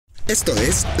Esto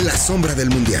es La Sombra del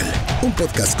Mundial, un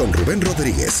podcast con Rubén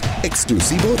Rodríguez,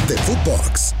 exclusivo de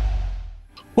Footbox.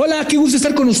 Hola, qué gusto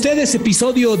estar con ustedes,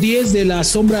 episodio 10 de La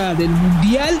Sombra del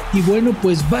Mundial. Y bueno,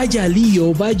 pues vaya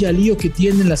lío que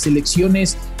tienen las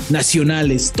selecciones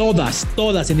nacionales, todas,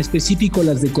 en específico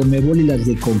las de Conmebol y las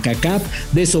de CONCACAF.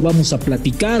 De eso vamos a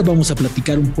platicar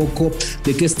un poco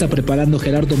de qué está preparando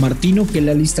Gerardo Martino, que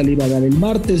la lista le iba a dar el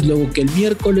martes, luego que el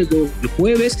miércoles, luego el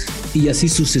jueves y así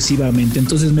sucesivamente.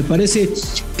 Entonces me parece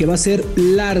que va a ser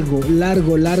largo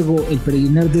el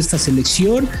peregrinar de esta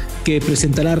selección, que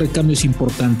presentará recambios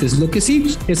importantes. Lo que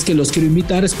sí es que los quiero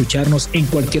invitar a escucharnos en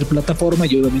cualquier plataforma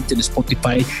y obviamente en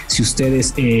Spotify, si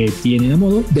ustedes tienen a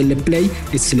modo, denle play.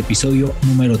 Este es el episodio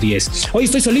número 10. Hoy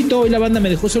estoy solito, hoy la banda me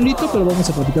dejó solito, pero vamos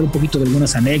a platicar un poquito de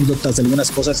algunas anécdotas, de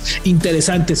algunas cosas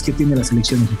interesantes que tiene la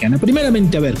selección mexicana.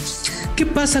 Primeramente, a ver, ¿qué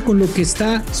pasa con lo que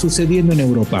está sucediendo en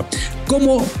Europa?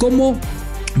 ¿Cómo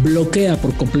bloquea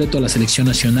por completo a la selección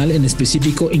nacional? En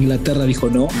específico, Inglaterra dijo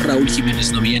no, Raúl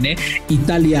Jiménez no viene.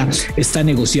 Italia está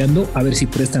negociando a ver si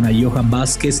prestan a Johan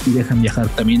Vázquez y dejan viajar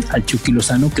también al Chucky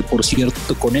Lozano, que por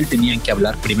cierto con él tenían que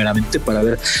hablar primeramente para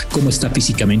ver cómo está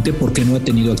físicamente, porque no ha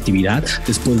tenido actividad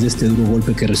después de este duro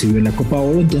golpe que recibió en la Copa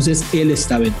Oro. Entonces él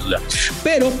estaba en duda.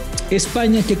 Pero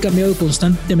España, que ha cambiado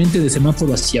constantemente de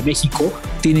semáforo hacia México,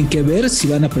 tienen que ver si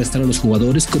van a prestar a los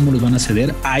jugadores, cómo los van a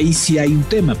ceder. Ahí sí hay un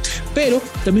tema, pero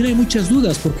también hay muchas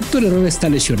dudas porque Héctor Herrera está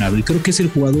lesionado y creo que es el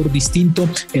jugador distinto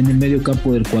en el medio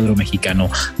campo del cuadro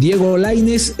mexicano. Diego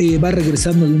Lainez va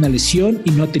regresando de una lesión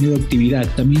y no ha tenido actividad,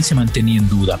 también se mantenía en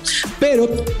duda. Pero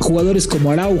jugadores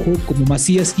como Araujo, como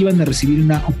Macías, iban a recibir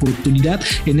una oportunidad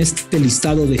en este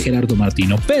listado de Gerardo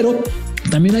Martino. Pero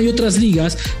también hay otras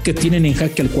ligas que tienen en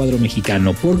jaque al cuadro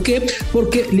mexicano. ¿Por qué?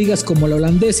 Porque ligas como la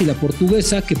holandesa y la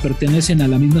portuguesa, que pertenecen a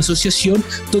la misma asociación,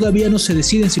 todavía no se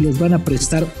deciden si los van a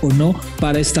prestar o no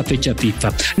para esta fecha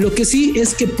FIFA. Lo que sí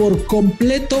es que por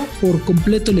completo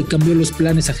le cambió los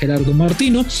planes a Gerardo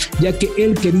Martino, ya que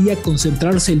él quería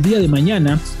concentrarse el día de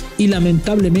mañana y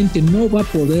lamentablemente no va a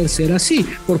poder ser así,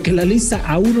 porque la lista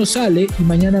aún no sale y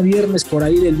mañana viernes por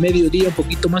ahí del mediodía, un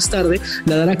poquito más tarde,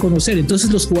 la dará a conocer.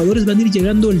 Entonces los jugadores van a ir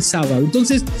llegando el sábado.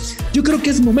 Entonces yo creo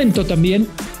que es momento también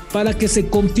para que se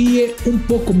confíe un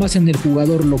poco más en el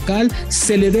jugador local,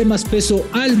 se le dé más peso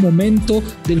al momento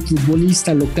del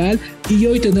futbolista local, y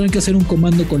hoy tendrán que hacer un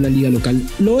comando con la liga local.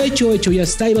 Lo hecho ya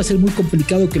está, y va a ser muy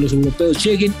complicado que los europeos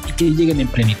lleguen y que lleguen en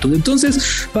plenitud. Entonces,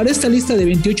 para esta lista de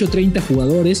 28-30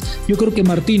 jugadores, yo creo que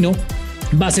Martino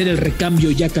va a ser el recambio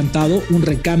ya cantado, un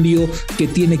recambio que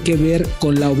tiene que ver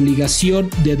con la obligación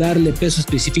de darle peso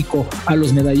específico a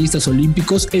los medallistas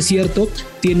olímpicos. Es cierto,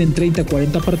 tienen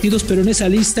 30-40 partidos, pero en esa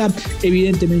lista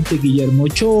evidentemente Guillermo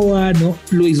Ochoa, ¿no?,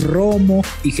 Luis Romo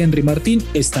y Henry Martín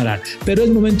estarán. Pero es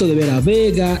momento de ver a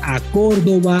Vega, a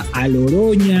Córdoba, a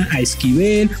Loroña, a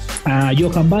Esquivel, a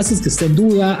Johan Vázquez, que está en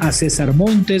duda, a César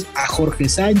Montes, a Jorge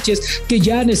Sánchez, que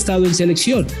ya han estado en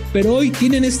selección, pero hoy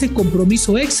tienen este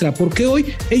compromiso extra, porque hoy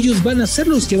ellos van a ser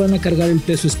los que van a cargar el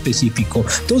peso específico.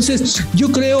 Entonces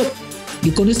yo creo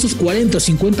que con estos 40 o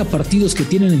 50 partidos que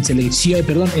tienen en selección,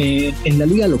 en la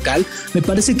liga local, me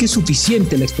parece que es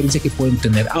suficiente la experiencia que pueden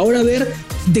tener. Ahora a ver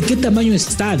de qué tamaño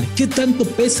están, qué tanto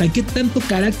pesan, qué tanto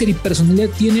carácter y personalidad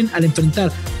tienen al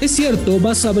enfrentar. Es cierto,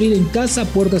 vas a abrir en casa,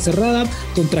 puerta cerrada,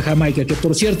 contra Jamaica, que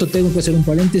por cierto, tengo que hacer un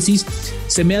paréntesis,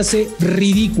 se me hace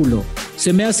ridículo,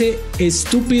 se me hace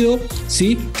estúpido,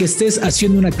 ¿sí?, que estés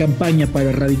haciendo una campaña para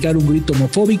erradicar un grito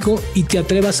homofóbico y te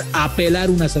atrevas a apelar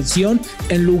una sanción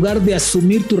en lugar de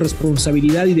asumir tu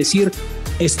responsabilidad y decir: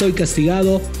 estoy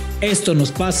castigado, esto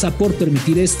nos pasa por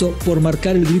permitir esto, por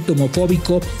marcar el grito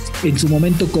homofóbico en su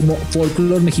momento como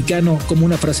folclore mexicano, como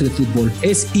una frase de fútbol.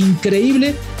 Es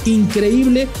increíble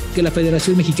que la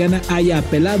Federación Mexicana haya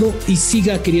apelado y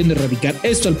siga queriendo erradicar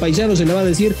esto. Al paisano se le va a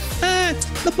decir: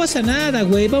 no pasa nada,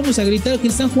 güey, vamos a gritar que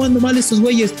están jugando mal estos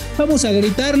güeyes, vamos a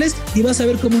gritarles y vas a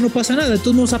ver cómo no pasa nada.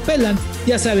 Entonces nos apelan,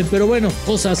 ya saben. Pero bueno,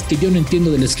 cosas que yo no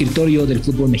entiendo del escritorio del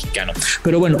fútbol mexicano.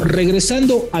 Pero bueno,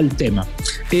 regresando al tema,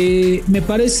 me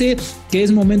parece que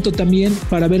es momento también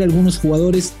para ver a algunos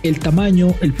jugadores el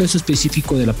tamaño, el peso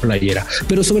específico de la playera,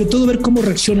 pero sobre todo ver cómo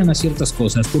reaccionan a ciertas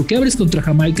cosas, porque abres contra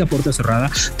Jamaica puerta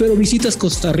cerrada, pero visitas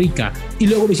Costa Rica y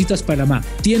luego visitas Panamá,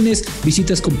 tienes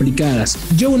visitas complicadas.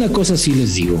 Yo una cosa sí les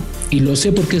les digo, y lo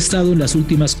sé porque he estado en las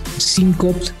últimas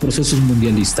 5 procesos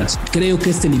mundialistas. Creo que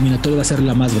esta eliminatoria va a ser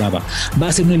la más brava. Va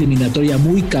a ser una eliminatoria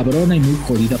muy cabrona y muy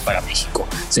jodida para México.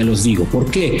 Se los digo.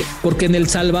 ¿Por qué? Porque en El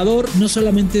Salvador no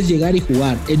solamente es llegar y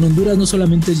jugar. En Honduras no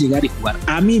solamente es llegar y jugar.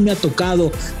 A mí me ha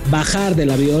tocado bajar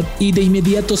del avión y de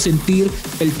inmediato sentir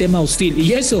el tema hostil.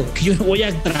 Y eso, que yo no voy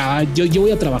a yo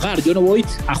voy a trabajar, yo no voy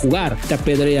a jugar. Te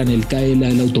apedrean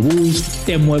el autobús,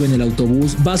 te mueven el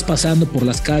autobús, vas pasando por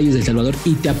las calles de El Salvador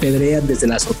y te apedrean desde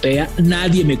la azotea.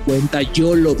 Nadie me cuenta,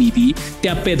 yo lo viví. Te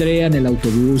apedrean el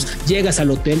autobús, llegas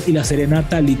al hotel y la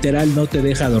serenata literal no te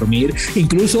deja dormir.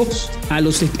 Incluso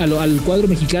al cuadro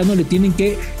mexicano le tienen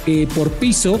que por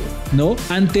piso, ¿no?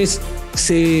 Antes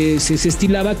se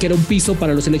estilaba que era un piso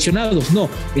para los seleccionados. No,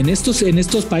 en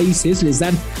estos países les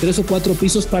dan 3 o 4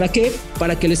 pisos. ¿Para qué?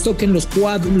 Para que les toquen los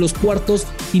cuartos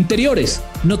interiores,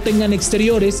 no tengan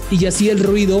exteriores, y así el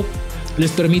ruido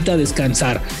les permita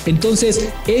descansar. Entonces,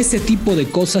 ese tipo de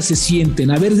cosas se sienten,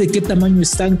 a ver de qué tamaño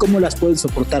están, cómo las pueden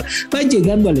soportar. Van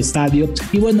llegando al estadio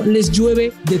y bueno, les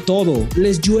llueve de todo.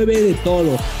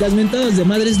 Las mentadas de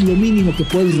madre es lo mínimo que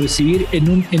puedes recibir en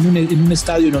un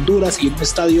estadio en Honduras y en un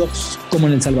estadio como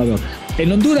en El Salvador.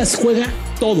 En Honduras juega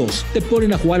todos. Te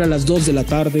ponen a jugar a las 2 de la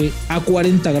tarde a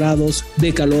 40 grados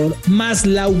de calor, más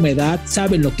la humedad.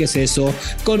 Saben lo que es eso.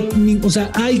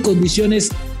 Hay condiciones.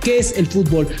 ¿Qué es el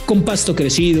fútbol? Con pasto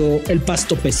crecido, el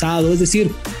pasto pesado, es decir,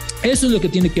 eso es lo que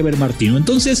tiene que ver Martino.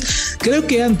 Entonces, creo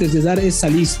que antes de dar esa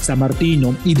lista a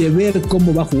Martino y de ver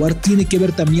cómo va a jugar, tiene que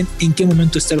ver también en qué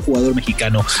momento está el jugador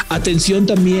mexicano. Atención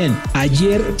también,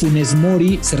 ayer Funes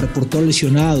Mori se reportó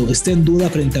lesionado, está en duda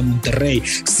frente a Monterrey.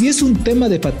 Si es un tema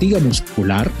de fatiga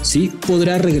muscular, sí,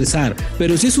 podrá regresar,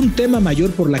 pero si es un tema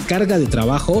mayor por la carga de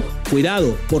trabajo,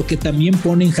 cuidado, porque también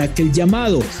pone en jaque el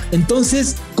llamado.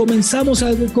 Entonces, comenzamos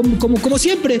como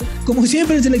siempre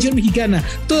en selección mexicana,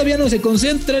 todavía no se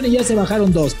concentran y ya se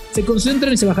bajaron 2, se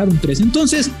concentran y se bajaron 3.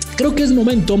 Entonces creo que es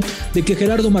momento de que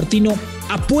Gerardo Martino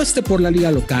apueste por la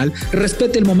liga local,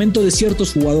 respete el momento de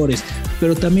ciertos jugadores,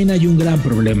 pero también hay un gran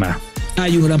problema,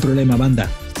 banda.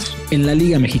 En la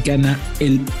liga mexicana,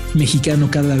 el mexicano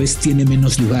cada vez tiene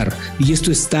menos lugar y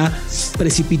esto está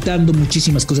precipitando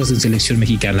muchísimas cosas en selección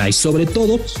mexicana, y sobre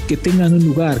todo que tengan un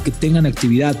lugar, que tengan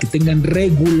actividad, que tengan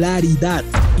regularidad,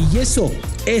 y eso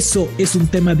es un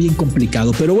tema bien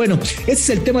complicado. Pero bueno, ese es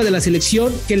el tema de la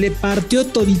selección que le partió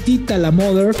toditita la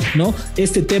mother, ¿no?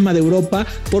 Este tema de Europa.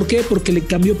 ¿Por qué? Porque le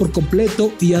cambió por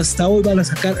completo y hasta hoy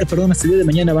hasta el día de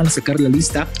mañana van a sacar la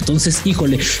lista. Entonces,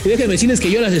 híjole, y déjenme decirles que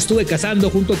yo las estuve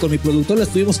cazando junto con mi productor, las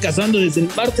estuvimos cazando desde el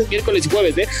martes, miércoles y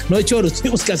jueves, no de choro,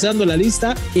 estuvimos cazando la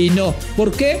lista y no.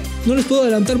 ¿Por qué? No les puedo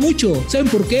adelantar mucho. ¿Saben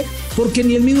por qué? Porque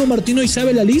ni el mismo Martino hoy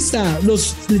sabe la lista.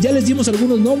 Ya les dimos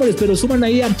algunos nombres, pero suman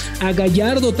ahí a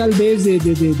Gallardo, tal vez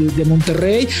de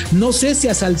Monterrey. No sé si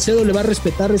a Salcedo le va a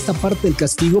respetar esta parte del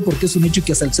castigo, porque es un hecho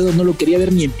que a Salcedo no lo quería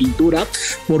ver ni en pintura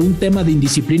por un tema de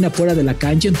indisciplina fuera de la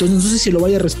cancha. Entonces no sé si lo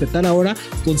vaya a respetar ahora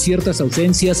con ciertas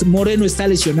ausencias. Moreno está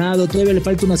lesionado, todavía le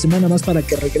falta una semana más para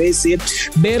que regrese.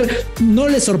 No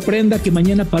le sorprenda que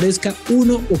mañana aparezca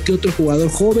uno o que otro jugador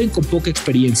joven con poca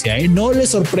experiencia, no le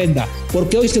sorprenda,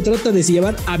 porque hoy se trata de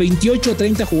llevar a 28 o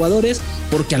 30 jugadores,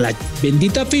 porque a la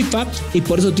bendita FIFA, y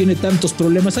por eso tiene tantos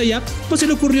problemas allá, pues se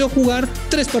le ocurrió jugar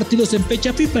 3 partidos en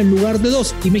fecha FIFA en lugar de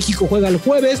 2, y México juega el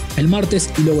jueves, el martes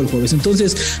y luego el jueves.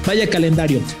 Entonces, vaya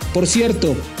calendario. Por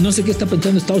cierto, no sé qué está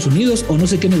pensando Estados Unidos, o no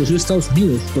sé qué negoció Estados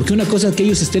Unidos, porque una cosa es que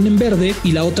ellos estén en verde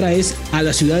y la otra es a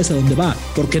las ciudades a donde va,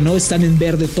 porque no están en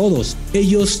verde todos.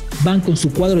 Ellos van con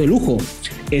su cuadro de lujo.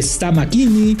 Está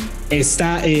McKinney,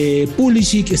 está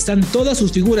Pulisic, están todas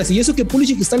sus figuras, y eso que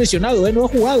Pulisic está lesionado, no ha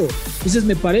jugado. Entonces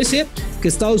me parece que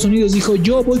Estados Unidos dijo: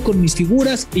 yo voy con mis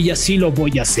figuras y así lo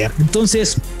voy a hacer.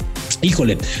 Entonces,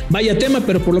 híjole, vaya tema,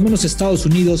 pero por lo menos Estados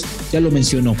Unidos ya lo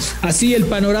mencionó. Así el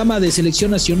panorama de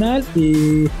selección nacional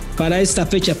para esta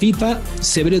fecha FIFA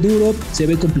se ve duro, se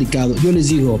ve complicado. Yo les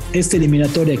digo, esta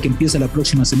eliminatoria que empieza la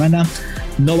próxima semana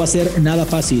no va a ser nada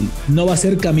fácil, no va a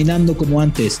ser caminando como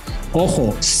antes.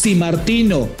 Ojo, si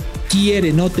Martino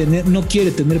no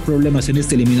quiere tener problemas en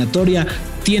esta eliminatoria,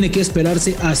 tiene que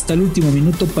esperarse hasta el último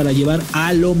minuto para llevar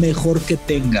a lo mejor que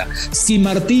tenga. Si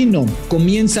Martino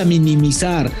comienza a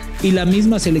minimizar y la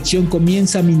misma selección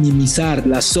comienza a minimizar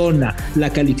la zona,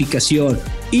 la calificación,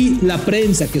 y la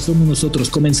prensa, que somos nosotros,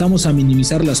 comenzamos a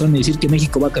minimizar la zona y decir que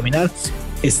México va a caminar,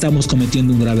 estamos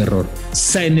cometiendo un grave error.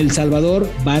 En El Salvador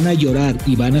van a llorar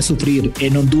y van a sufrir,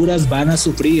 en Honduras van a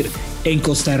sufrir, en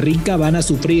Costa Rica van a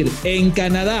sufrir, en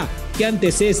Canadá, que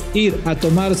antes es ir a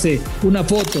tomarse una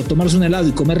foto, tomarse un helado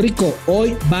y comer rico,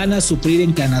 hoy van a sufrir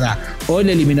en Canadá. Hoy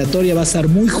la eliminatoria va a estar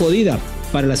muy jodida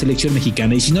para la selección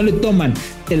mexicana. Y si no le toman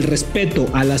el respeto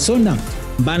a la zona,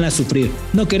 van a sufrir.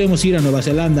 No queremos ir a Nueva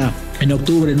Zelanda en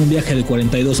octubre en un viaje de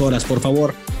 42 horas, por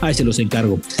favor. Ahí se los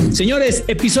encargo. Señores,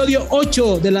 episodio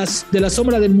 8 de la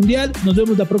sombra del Mundial. Nos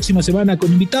vemos la próxima semana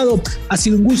con invitado. Ha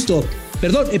sido un gusto.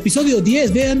 Perdón, episodio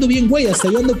 10, ando bien, güey,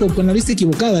 hasta yo ando con la lista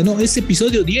equivocada, ¿no? Es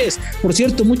episodio 10. Por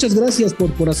cierto, muchas gracias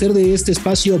por hacer de este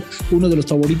espacio uno de los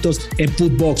favoritos en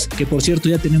Footbox, que por cierto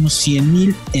ya tenemos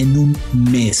 100,000 en un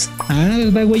mes. Ah,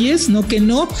 ¿verdad, güeyes? No que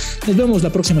no. Nos vemos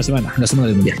la próxima semana, la sombra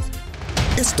del Mundial.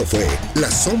 Esto fue La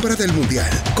Sombra del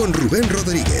Mundial con Rubén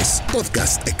Rodríguez,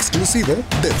 podcast exclusivo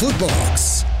de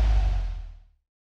Footbox.